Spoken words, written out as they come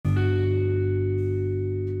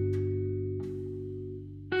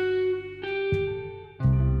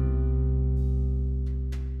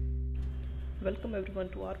welcome everyone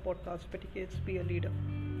to our podcast, Petty Kids Be a Leader.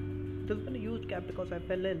 There's been a huge gap because I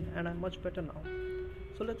fell ill and I'm much better now.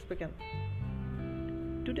 So let's begin.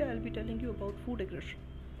 Today I'll be telling you about food aggression.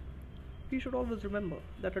 We should always remember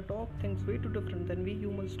that a dog thinks way too different than we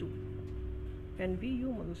humans do. And we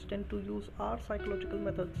humans tend to use our psychological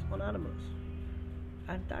methods on animals.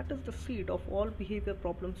 And that is the seed of all behavior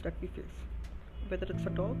problems that we face, whether it's a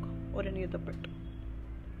dog or any other pet.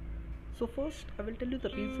 So first, I will tell you the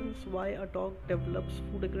reasons why a dog develops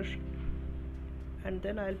food aggression, and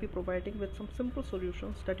then I'll be providing with some simple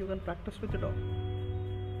solutions that you can practice with your dog.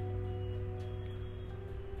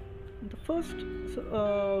 The first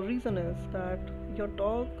reason is that your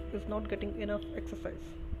dog is not getting enough exercise,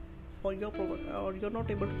 or you're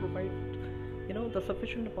not able to provide, the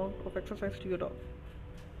sufficient amount of exercise to your dog.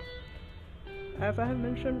 As I have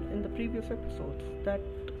mentioned in the previous episodes, that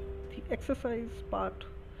the exercise part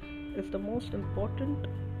is the most important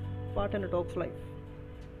part in a dog's life.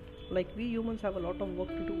 Like, we humans have a lot of work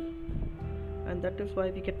to do, and that is why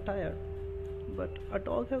we get tired. But a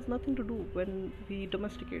dog has nothing to do when we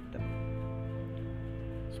domesticate them.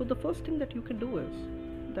 So the first thing that you can do is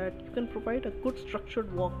that you can provide a good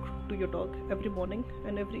structured walk to your dog every morning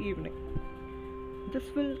and every evening. This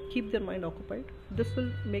will keep their mind occupied. This will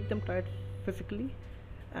make them tired physically,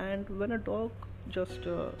 and when a dog just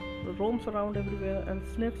roams around everywhere and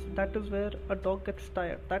sniffs, that is where a dog gets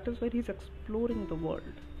tired. That is where he's exploring the world,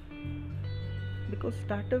 because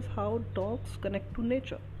that is how dogs connect to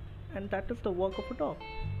nature, and that is the work of a dog.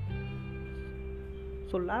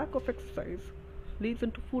 So lack of exercise leads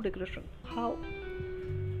into food aggression. How?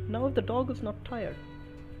 Now if the dog is not tired,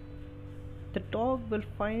 the dog will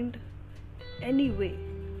find any way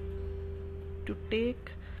to take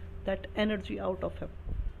that energy out of him.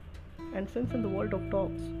 And since in the world of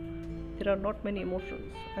dogs there are not many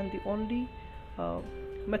emotions, and the only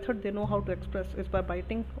method they know how to express is by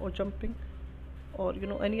biting or jumping, or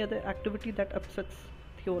any other activity that upsets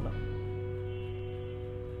the owner.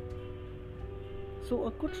 So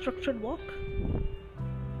a good structured walk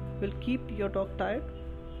will keep your dog tired,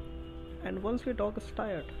 and once your dog is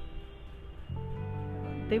tired,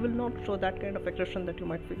 they will not show that kind of aggression that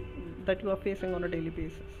you are facing on a daily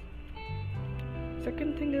basis.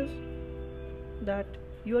 Second thing is that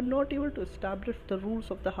you are not able to establish the rules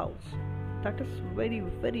of the house. That is very,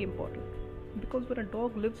 very important, because when a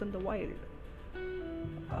dog lives in the wild,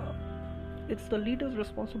 it's the leader's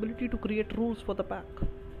responsibility to create rules for the pack.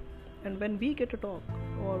 And when we get a dog,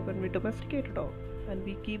 or when we domesticate a dog and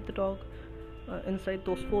we keep the dog inside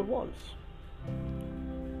those four walls,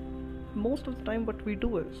 most of the time what we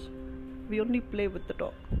do is we only play with the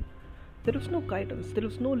dog. There is no guidance, there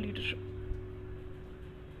is no leadership.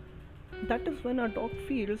 That is when our dog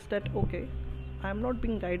feels that, okay, I am not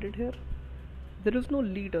being guided here, there is no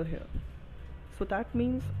leader here. So that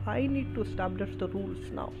means I need to establish the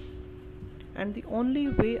rules now. And the only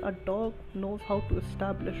way a dog knows how to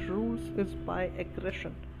establish rules is by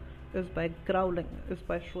aggression, is by growling, is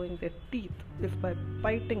by showing their teeth, is by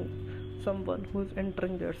biting someone who is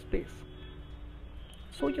entering their space.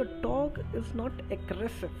 So your dog is not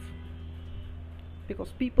aggressive,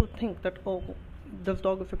 because people think that, oh, this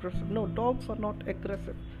dog is aggressive. No, dogs are not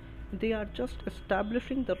aggressive. They are just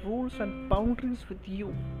establishing the rules and boundaries with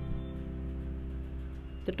you.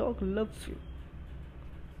 The dog loves you,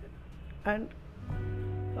 and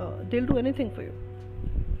they'll do anything for you.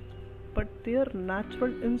 But their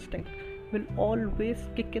natural instinct will always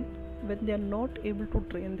kick in when they are not able to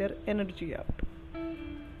drain their energy out.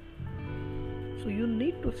 So you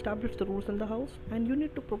need to establish the rules in the house, and you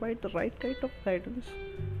need to provide the right kind of guidance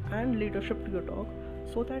and leadership to your dog,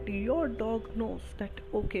 so that your dog knows that,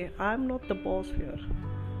 okay, I am not the boss here,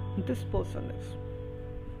 this person is.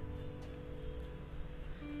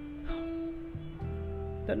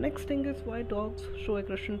 The next thing is why dogs show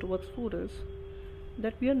aggression towards food is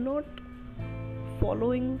that we are not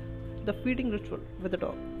following the feeding ritual with the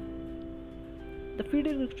dog. The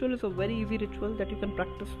feeding ritual is a very easy ritual that you can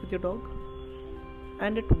practice with your dog,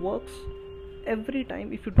 and it works every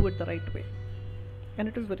time if you do it the right way. And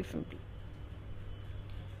it is very simple.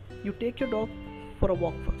 You take your dog for a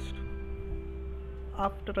walk first.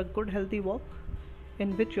 After a good healthy walk,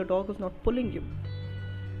 in which your dog is not pulling you,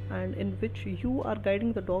 and in which you are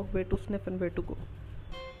guiding the dog where to sniff and where to go,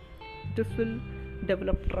 this will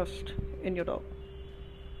develop trust in your dog.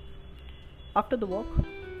 After the walk,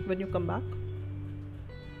 when you come back,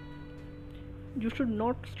 you should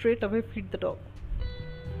not straight away feed the dog.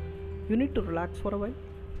 You need to relax for a while.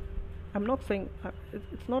 I'm not saying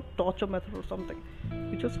it's not torture method or something.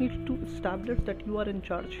 You just need to establish that you are in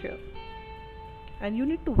charge here, and you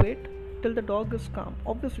need to wait till the dog is calm.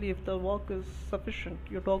 Obviously, if the walk is sufficient,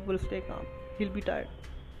 your dog will stay calm. He'll be tired.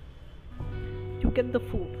 You get the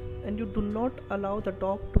food and you do not allow the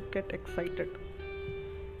dog to get excited.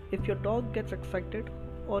 If your dog gets excited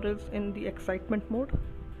or is in the excitement mode,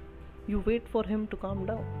 you wait for him to calm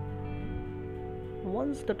down.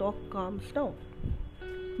 Once the dog calms down,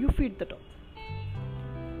 you feed the dog.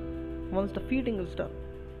 Once the feeding is done,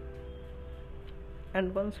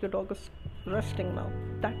 and once your dog is resting now,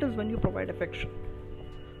 that is when you provide affection.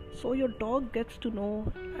 So your dog gets to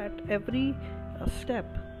know at every step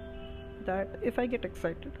that if I get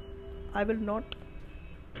excited, I will not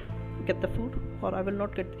get the food or I will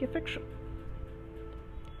not get the affection.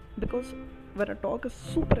 Because when a dog is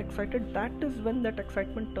super excited, that is when that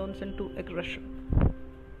excitement turns into aggression.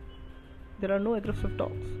 There are no aggressive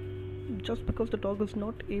dogs. Just because the dog is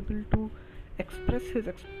not able to express his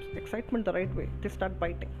excitement the right way, they start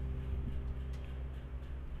biting.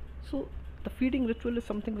 So the feeding ritual is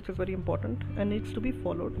something which is very important and needs to be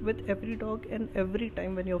followed with every dog and every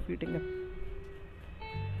time when you're feeding him.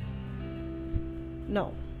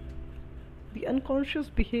 Now, the unconscious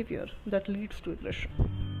behavior that leads to aggression.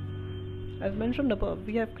 As mentioned above,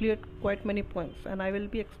 we have cleared quite many points, and I will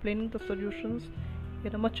be explaining the solutions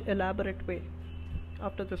in a much elaborate way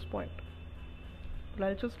after this point. But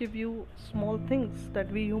I'll just give you small things that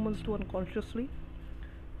we humans do unconsciously,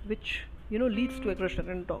 which leads to aggression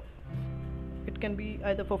in dogs. It can be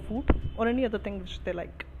either for food or any other thing which they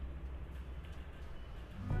like.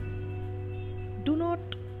 Do not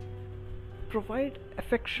provide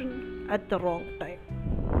affection at the wrong time.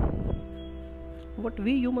 What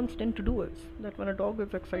we humans tend to do is that when a dog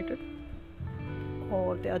is excited,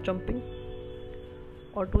 or they are jumping,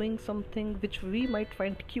 or doing something which we might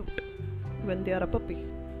find cute when they are a puppy,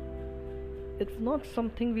 it's not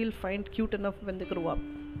something we'll find cute enough when they grow up.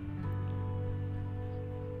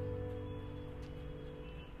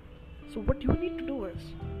 So what you need to do is,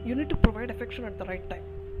 you need to provide affection at the right time.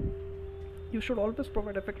 You should always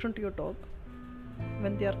provide affection to your dog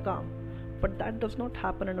when they are calm, but that does not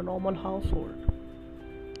happen in a normal household.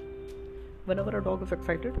 Whenever a dog is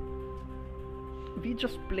excited, we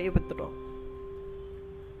just play with the dog.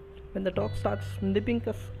 When the dog starts nibbing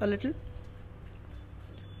us a little,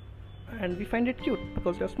 and we find it cute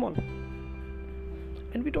because they're small,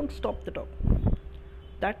 and we don't stop the dog.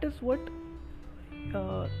 That is what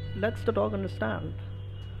lets the dog understand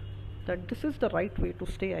that this is the right way to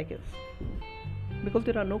stay, I guess. Because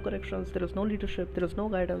there are no corrections, there is no leadership, there is no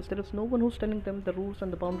guidance, there is no one who's telling them the rules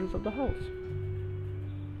and the boundaries of the house.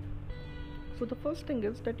 So the first thing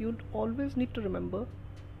is that you always need to remember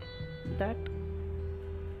that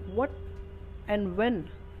what and when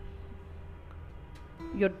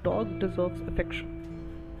your dog deserves affection.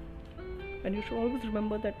 And you should always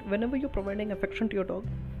remember that whenever you're providing affection to your dog,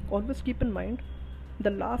 always keep in mind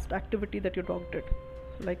the last activity that your dog did,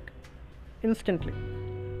 like instantly.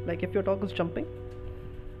 Like if your dog is jumping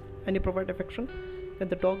and you provide affection, then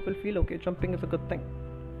the dog will feel okay, jumping is a good thing.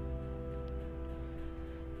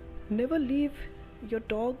 Never leave your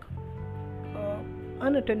dog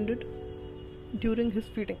unattended during his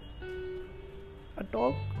feeding. A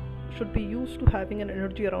dog should be used to having an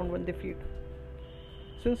energy around when they feed.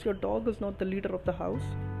 Since your dog is not the leader of the house,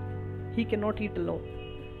 he cannot eat alone.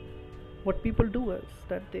 What people do is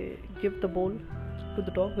that they give the bowl to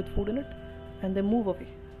the dog with food in it and they move away.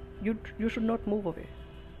 You should not move away.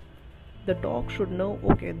 The dog should know,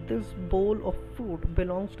 okay, this bowl of food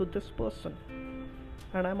belongs to this person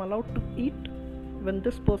and I'm allowed to eat when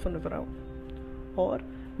this person is around or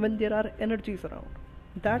when there are energies around.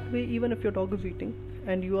 That way, even if your dog is eating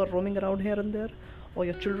and you are roaming around here and there, or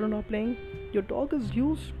your children are playing, your dog is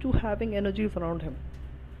used to having energies around him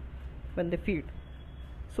when they feed.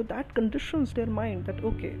 So that conditions their mind that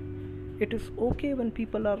okay, it is okay when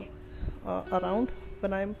people are around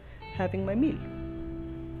when I'm having my meal.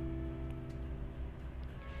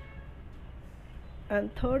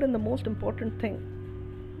 And third and the most important thing,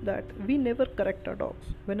 that we never correct our dogs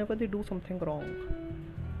whenever they do something wrong.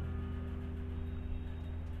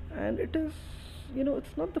 And it is,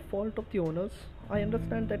 it's not the fault of the owners. I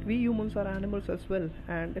understand that we humans are animals as well,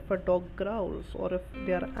 and if a dog growls or if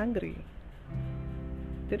they are angry,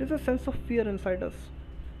 there is a sense of fear inside us,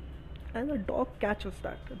 and a dog catches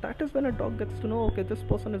that. That is when a dog gets to know, okay, this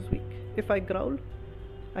person is weak. If I growl,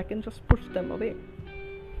 I can just push them away.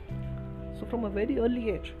 So from a very early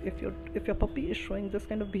age, if your puppy is showing this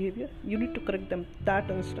kind of behavior, you need to correct them that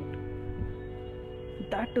instant.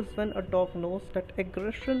 That is when a dog knows that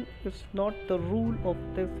aggression is not the rule of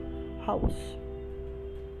this house.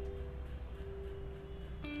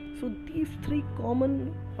 So these three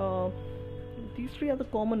common these three are the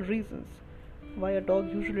common reasons why a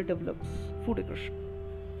dog usually develops food aggression.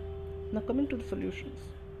 Now, coming to the solutions,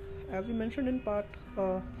 as we mentioned in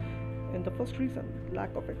the first reason,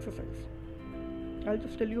 lack of exercise. I'll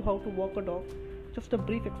just tell you how to walk a dog, just a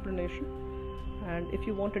brief explanation. And if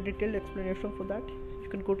you want a detailed explanation for that, you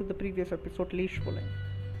can go to the previous episode, leash pulling.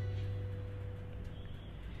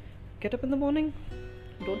 Get up in the morning,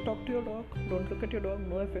 don't talk to your dog, don't look at your dog,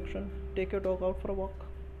 no affection. Take your dog out for a walk,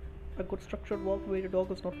 a good structured walk where your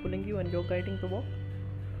dog is not pulling you and you're guiding the walk.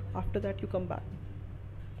 After that, you come back.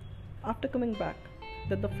 After coming back,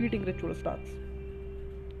 then the feeding ritual starts.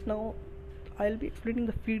 Now, I'll be explaining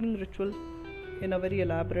the feeding ritual in a very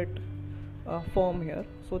elaborate form here,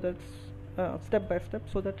 so that's step by step,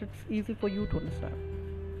 so that it's easy for you to understand.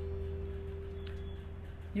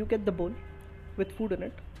 You get the bowl with food in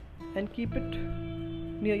it and keep it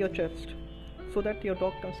near your chest so that your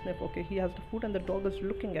dog can sniff. Okay, he has the food and the dog is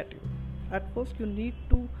looking at you. At first, you need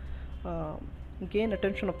to gain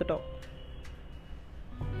attention of the dog.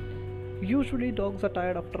 Usually dogs are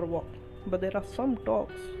tired after a walk, but there are some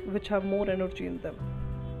dogs which have more energy in them.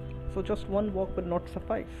 So just one walk will not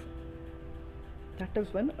suffice. That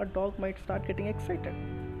is when a dog might start getting excited.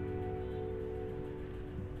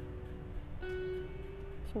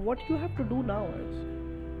 So what you have to do now is,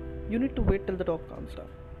 you need to wait till the dog calms down.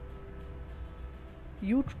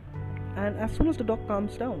 And as soon as the dog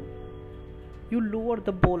calms down, you lower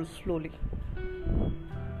the bowl slowly.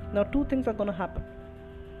 Now two things are going to happen.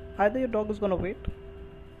 Either your dog is going to wait,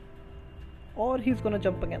 or he's going to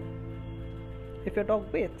jump again. If your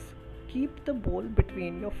dog waits, keep the bowl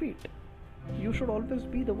between your feet. You should always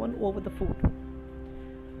be the one over the food.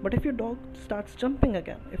 But if your dog starts jumping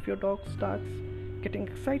again, if your dog starts getting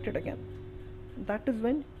excited again, that is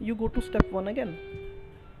when you go to step 1 again.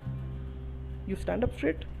 You stand up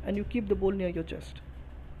straight and you keep the bowl near your chest.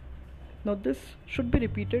 Now this should be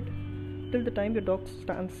repeated till the time your dog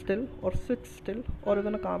stands still or sits still or is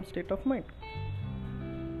in a calm state of mind.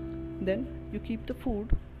 Then you keep the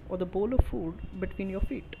food or the bowl of food between your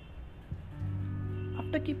feet.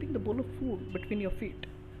 After keeping the bowl of food between your feet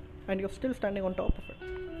and you're still standing on top of it,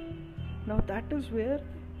 now that is where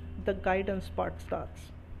the guidance part starts.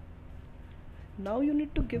 Now you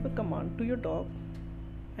need to give a command to your dog,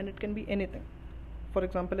 and it can be anything. For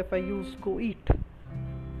example, if I use go eat,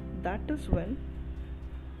 that is when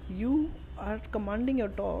you are commanding your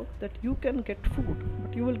dog that you can get food,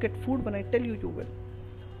 but you will get food when I tell you you will.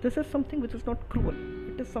 This is something which is not cruel.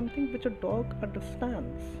 It is something which a dog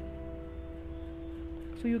understands.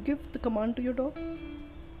 So you give the command to your dog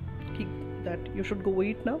that you should go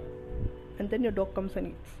eat now, and then your dog comes and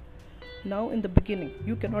eats. Now in the beginning,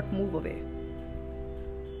 you cannot move away.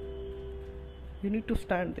 You need to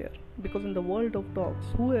stand there, because in the world of dogs,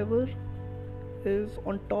 whoever is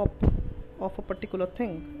on top of a particular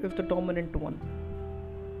thing is the dominant one.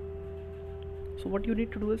 So what you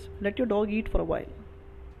need to do is let your dog eat for a while.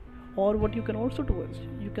 Or what you can also do is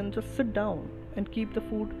you can just sit down and keep the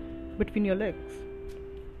food between your legs,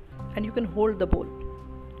 and you can hold the bowl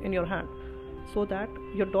in your hand so that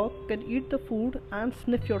your dog can eat the food and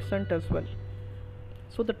sniff your scent as well.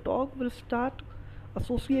 So the dog will start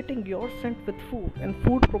associating your scent with food, and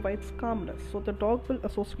food provides calmness. So the dog will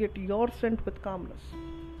associate your scent with calmness.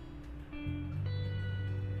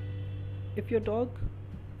 If your dog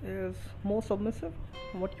is more submissive,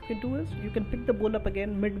 what you can do is you can pick the bowl up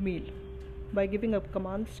again mid-meal by giving a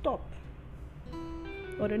command stop,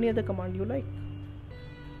 or any other command you like.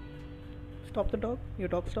 Stop the dog, your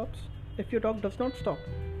dog stops. If your dog does not stop,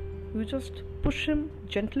 you just push him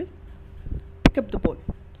gently, pick up the bowl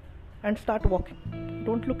and start walking.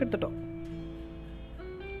 Don't look at the dog.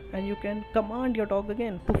 And you can command your dog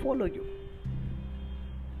again to follow you.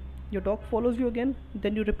 Your dog follows you again,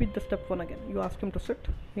 then you repeat the step 1 again. You ask him to sit,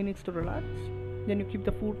 he needs to relax. Then you keep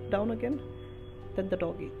the food down again, then the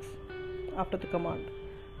dog eats after the command.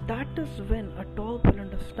 That is when a dog will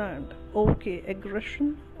understand, okay,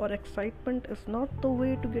 aggression or excitement is not the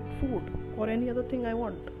way to get food or any other thing I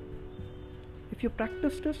want. If you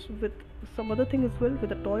practice this with some other thing as well,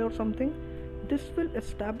 with a toy or something, this will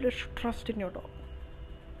establish trust in your dog.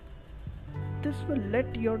 This will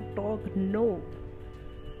let your dog know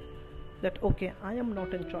that, okay, I am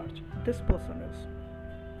not in charge, this person is.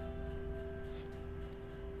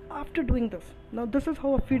 After doing this, now this is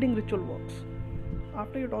how a feeding ritual works.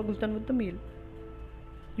 After your dog is done with the meal,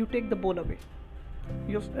 you take the bowl away.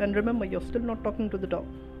 And remember, you're still not talking to the dog.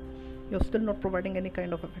 You're still not providing any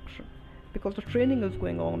kind of affection, because the training is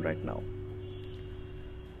going on right now.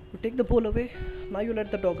 You take the bowl away, now you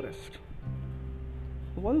let the dog rest.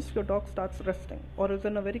 Once your dog starts resting or is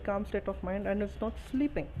in a very calm state of mind and is not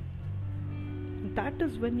sleeping, That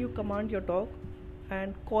is when you command your dog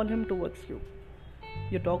and call him towards you.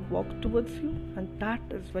 Your dog walks towards you, and that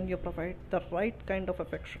is when you provide the right kind of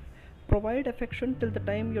affection. Provide affection till the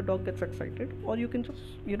time your dog gets excited, or you can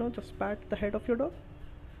just pat the head of your dog.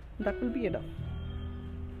 That will be enough.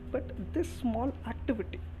 But this small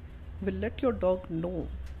activity will let your dog know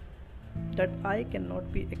that I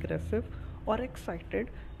cannot be aggressive or excited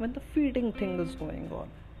when the feeding thing is going on.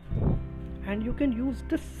 And you can use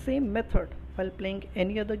this same method while playing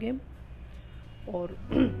any other game, or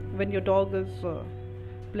when your dog is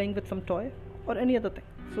playing with some toy or any other thing.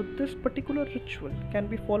 So this particular ritual can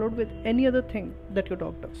be followed with any other thing that your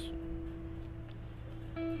dog does.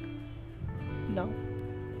 Now,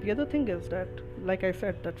 the other thing is that, like I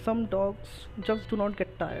said, that some dogs just do not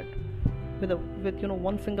get tired with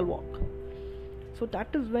one single walk. So that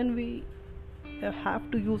is when we have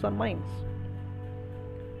to use our minds.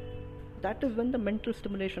 That is when the mental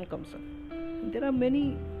stimulation comes in. There are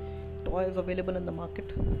many toys available in the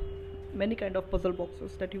market, many kind of puzzle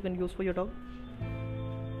boxes that you can use for your dog.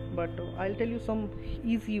 But I'll tell you some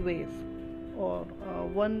easy ways, or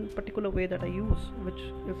one particular way that I use, which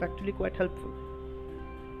is actually quite helpful.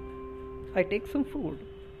 I take some food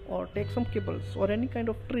or take some kibbles or any kind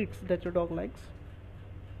of treats that your dog likes,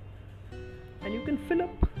 and you can fill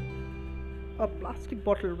up a plastic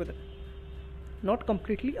bottle with it. Not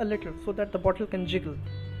completely, a little, so that the bottle can jiggle.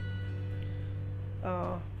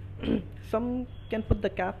 Some can put the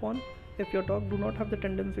cap on. If your dog does not have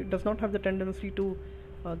the tendency to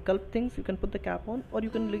gulp things, you can put the cap on, or you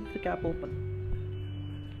can leave the cap open.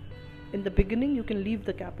 In the beginning, you can leave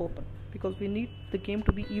the cap open because we need the game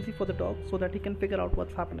to be easy for the dog so that he can figure out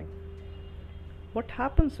what's happening. What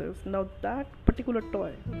happens is, now that particular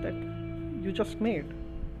toy that you just made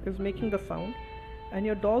is making the sound, and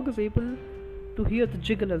your dog is able to hear the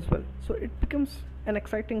jiggle as well. So it becomes an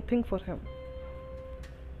exciting thing for him.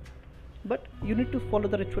 But you need to follow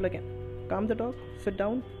the ritual again. Calm the dog, sit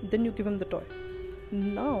down, then you give him the toy.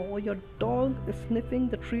 Now your dog is sniffing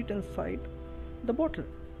the treat inside the bottle,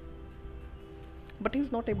 but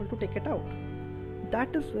he's not able to take it out.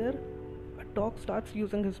 That is where a dog starts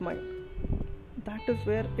using his mind. That is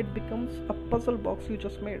where it becomes a puzzle box you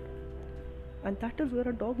just made. And that is where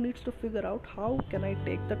a dog needs to figure out, how can I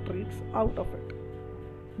take the treats out of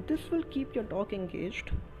it. This will keep your dog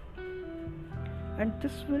engaged, and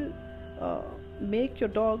this will make your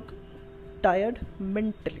dog tired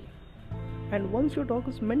mentally. And once your dog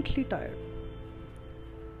is mentally tired,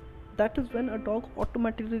 that is when a dog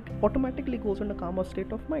automatically goes in a calmer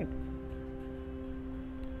state of mind.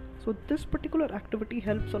 So this particular activity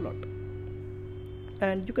helps a lot,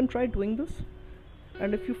 and you can try doing this.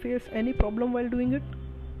 And if you face any problem while doing it,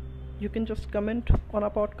 you can just comment on our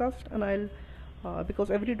podcast, and I'll because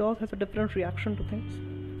every dog has a different reaction to things,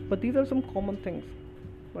 but these are some common things.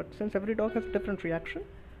 But since every dog has a different reaction,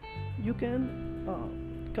 you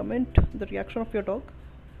can comment the reaction of your dog,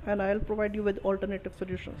 and I'll provide you with alternative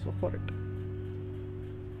solutions for it.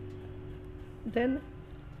 Then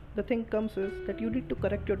the thing comes is that you need to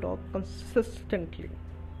correct your dog consistently.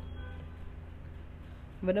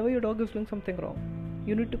 Whenever your dog is doing something wrong,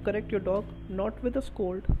 you need to correct your dog, not with a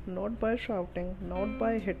scold, not by shouting, not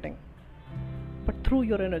by hitting, but through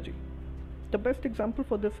your energy. The best example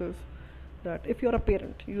for this is that if you're a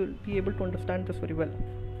parent, you'll be able to understand this very well.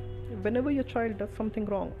 Whenever your child does something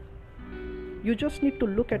wrong, you just need to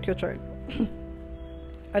look at your child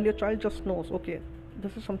and your child just knows, okay,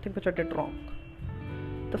 this is something which I did wrong.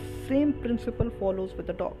 The same principle follows with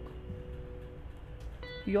the dog.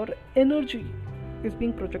 Your energy is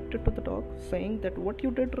being projected to the dog, saying that what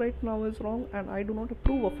you did right now is wrong and I do not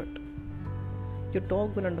approve of it. Your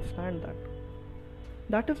dog will understand that.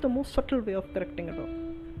 That is the most subtle way of correcting a dog.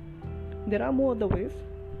 There are more other ways,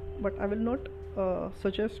 but I will not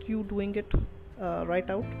suggest you doing it right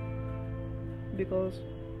out, because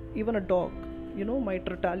even a dog, might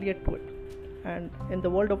retaliate to it. And in the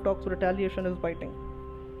world of dogs, retaliation is biting.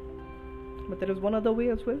 But there is one other way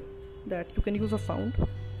as well, that you can use a sound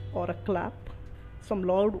or a clap, some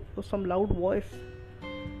loud voice,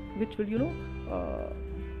 which will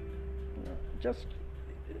just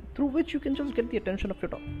through which you can just get the attention of your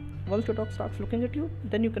dog. Once your dog starts looking at you,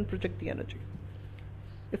 then you can project the energy.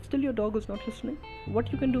 If still your dog is not listening,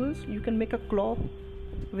 what you can do is you can make a claw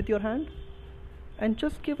with your hand and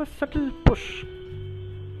just give a subtle push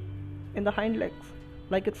in the hind legs,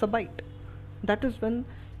 like it's a bite. That is when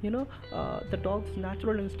the dog's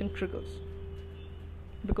natural instinct triggers.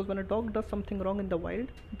 Because when a dog does something wrong in the wild,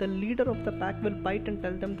 the leader of the pack will bite and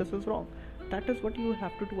tell them this is wrong. That is what you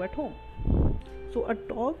have to do at home. So a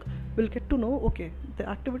dog will get to know, okay, the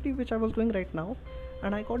activity which I was doing right now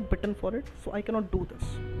and I got bitten for it, so I cannot do this.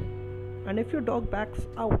 And if your dog backs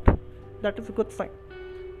out, that is a good sign.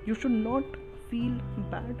 You should not feel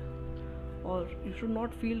bad, or you should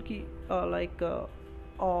not feel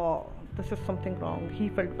oh, this is something wrong, he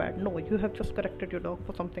felt bad. No, you have just corrected your dog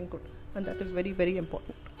for something good, and that is very, very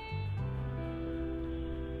important.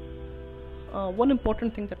 One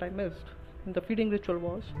important thing that I missed in the feeding ritual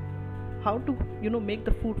was how to make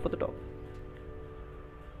the food for the dog.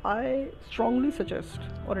 I strongly suggest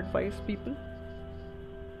or advise people,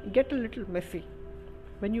 get a little messy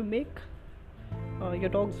when you make your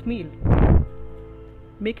dog's meal.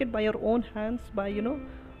 Make it by your own hands, by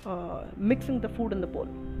mixing the food in the bowl.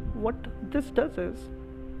 What this does is,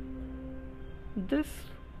 this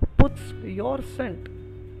puts your scent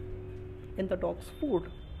in the dog's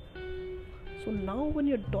food. So now when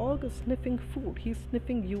your dog is sniffing food, he's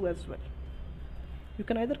sniffing you as well. You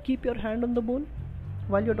can either keep your hand on the bowl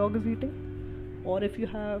while your dog is eating, or if you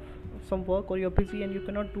have some work or you're busy and you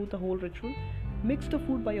cannot do the whole ritual, mix the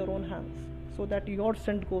food by your own hands so that your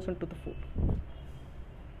scent goes into the food.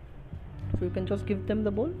 So you can just give them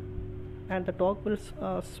the bowl, and the dog will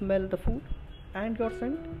smell the food and your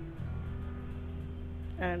scent,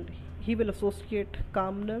 and he will associate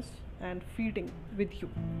calmness and feeding with you.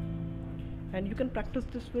 And you can practice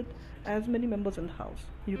this with as many members in the house.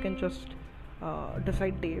 You can just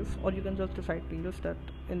decide days, or you can just decide periods, that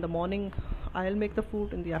in the morning I'll make the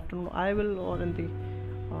food, in the afternoon I will, or in the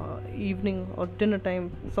evening or dinner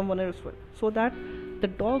time someone else will, so that the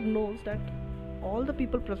dog knows that all the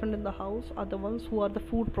people present in the house are the ones who are the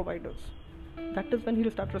food providers. That is when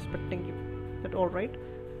he'll start respecting you, that alright,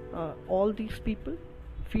 all these people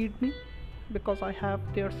feed me because I have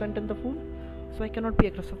their scent in the food, so I cannot be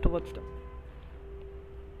aggressive towards them.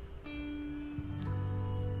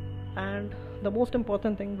 And the most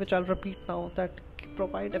important thing, which I'll repeat now, that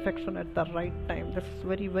provide affection at the right time. This is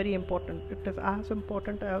very, very important. It is as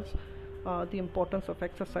important as the importance of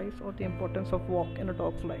exercise or the importance of walk in a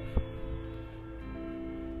dog's life.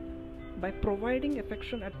 By providing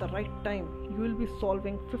affection at the right time, you will be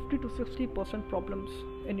solving 50 to 60% problems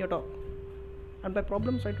in your dog. And by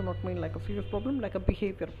problems, I do not mean like a serious problem, like a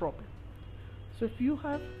behavior problem. So if you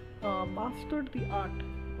have mastered the art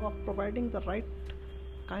of providing the right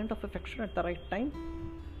kind of affection at the right time,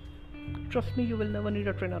 trust me, you will never need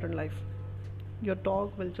a trainer in life. Your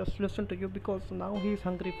dog will just listen to you, because now he is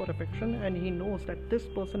hungry for affection and he knows that this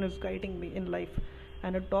person is guiding me in life.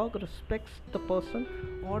 And a dog respects the person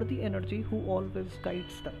or the energy who always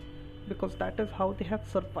guides them, because that is how they have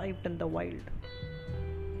survived in the wild.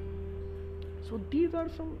 So these are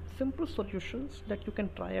some simple solutions that you can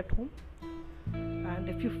try at home, and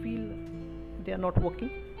if you feel they are not working,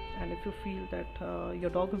 and if you feel that your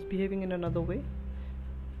dog is behaving in another way,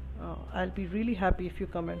 I'll be really happy if you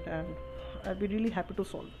comment, and I'll be really happy to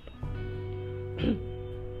solve it.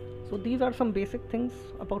 So these are some basic things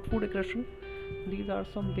about food aggression. These are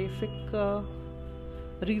some basic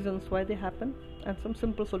reasons why they happen, and some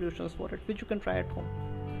simple solutions for it, which you can try at home.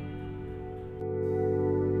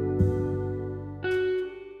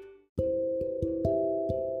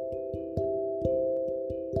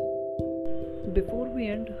 Before we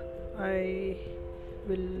end, I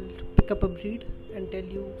will pick up a breed and tell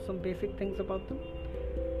you some basic things about them.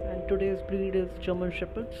 And today's breed is German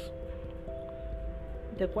Shepherds.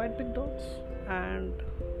 They're quite big dogs, and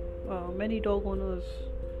many dog owners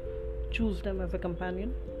choose them as a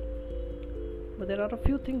companion. But there are a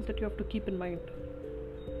few things that you have to keep in mind.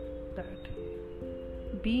 That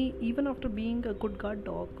even after being a good guard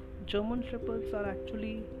dog, German Shepherds are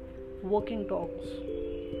actually working dogs.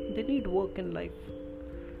 They need work in life,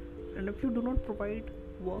 and if you do not provide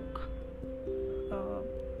work,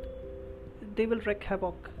 they will wreak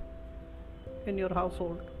havoc in your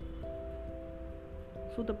household.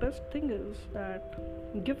 So the best thing is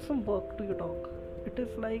that give some work to your dog. It is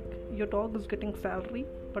like your dog is getting salary,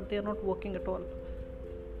 but they are not working at all.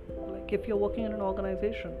 Like if you're working in an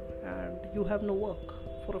organization and you have no work,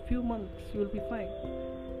 for a few months you will be fine,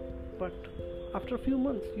 but after a few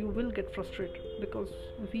months you will get frustrated, because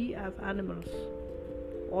we as animals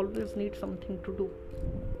always need something to do.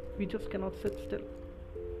 We just cannot sit still.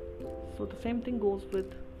 So the same thing goes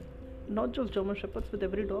with not just German Shepherds, with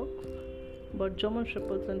every dog, but German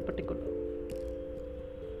Shepherds in particular.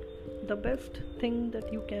 The best thing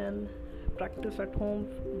that you can practice at home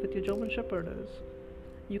with your German Shepherd is,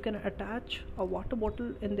 you can attach a water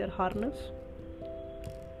bottle in their harness,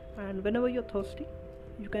 and whenever you're thirsty,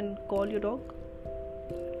 you can call your dog,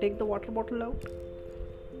 take the water bottle out,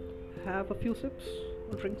 have a few sips,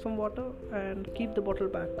 drink some water, and keep the bottle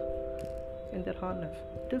back. in their harness.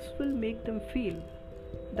 This will make them feel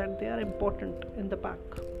that they are important in the pack.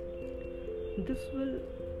 This will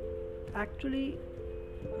actually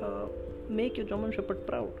make your German Shepherd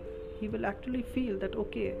proud. He will actually feel that,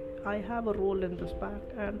 okay, I have a role in this pack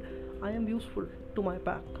and I am useful to my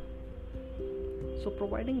pack. So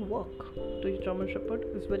providing work to your German Shepherd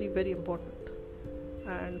is very, very important.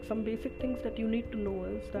 And some basic things that you need to know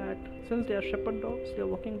is that since they are shepherd dogs, they are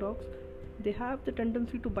working dogs, they have the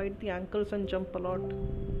tendency to bite the ankles and jump a lot.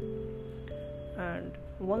 And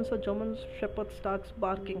once a German Shepherd starts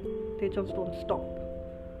barking, they just don't stop.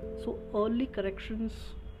 So early corrections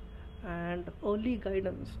and early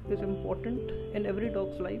guidance is important in every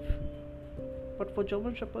dog's life. But for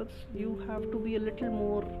German Shepherds, you have to be a little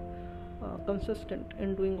more consistent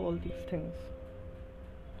in doing all these things.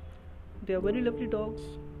 They are very lovely dogs.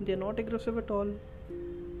 They are not aggressive at all.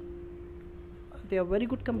 They are very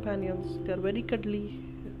good companions. They are very cuddly.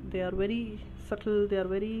 They are very subtle. They are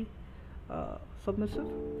very submissive.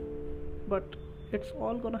 But it's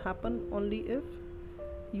all gonna happen only if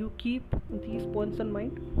you keep these points in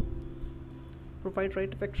mind. Provide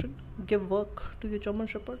right affection. Give work to your German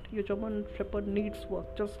Shepherd. Your German Shepherd needs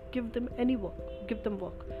work. Just give them any work. Give them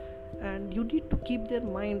work. And you need to keep their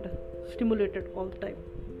mind stimulated all the time.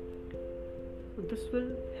 This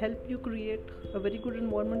will help you create a very good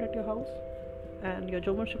environment at your house, and your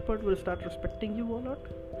German Shepherd will start respecting you a lot,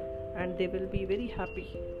 and they will be very happy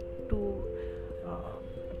to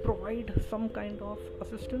provide some kind of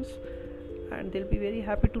assistance, and they'll be very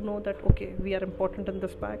happy to know that, okay, we are important in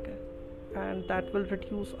this pack, and that will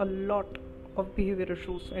reduce a lot of behavior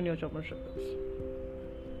issues in your German Shepherds.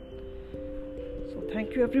 So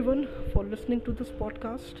thank you everyone for listening to this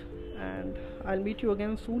podcast, and I'll meet you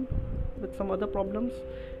again soon with some other problems.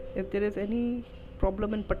 If there is any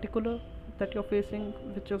problem in particular that you're facing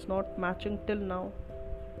which is not matching till now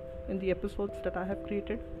in the episodes that I have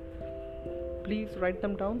created, please write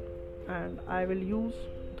them down, and I will use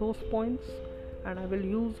those points and I will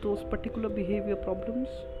use those particular behavior problems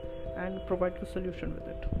and provide you a solution with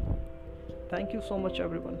it. Thank you so much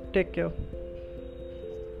everyone. Take care.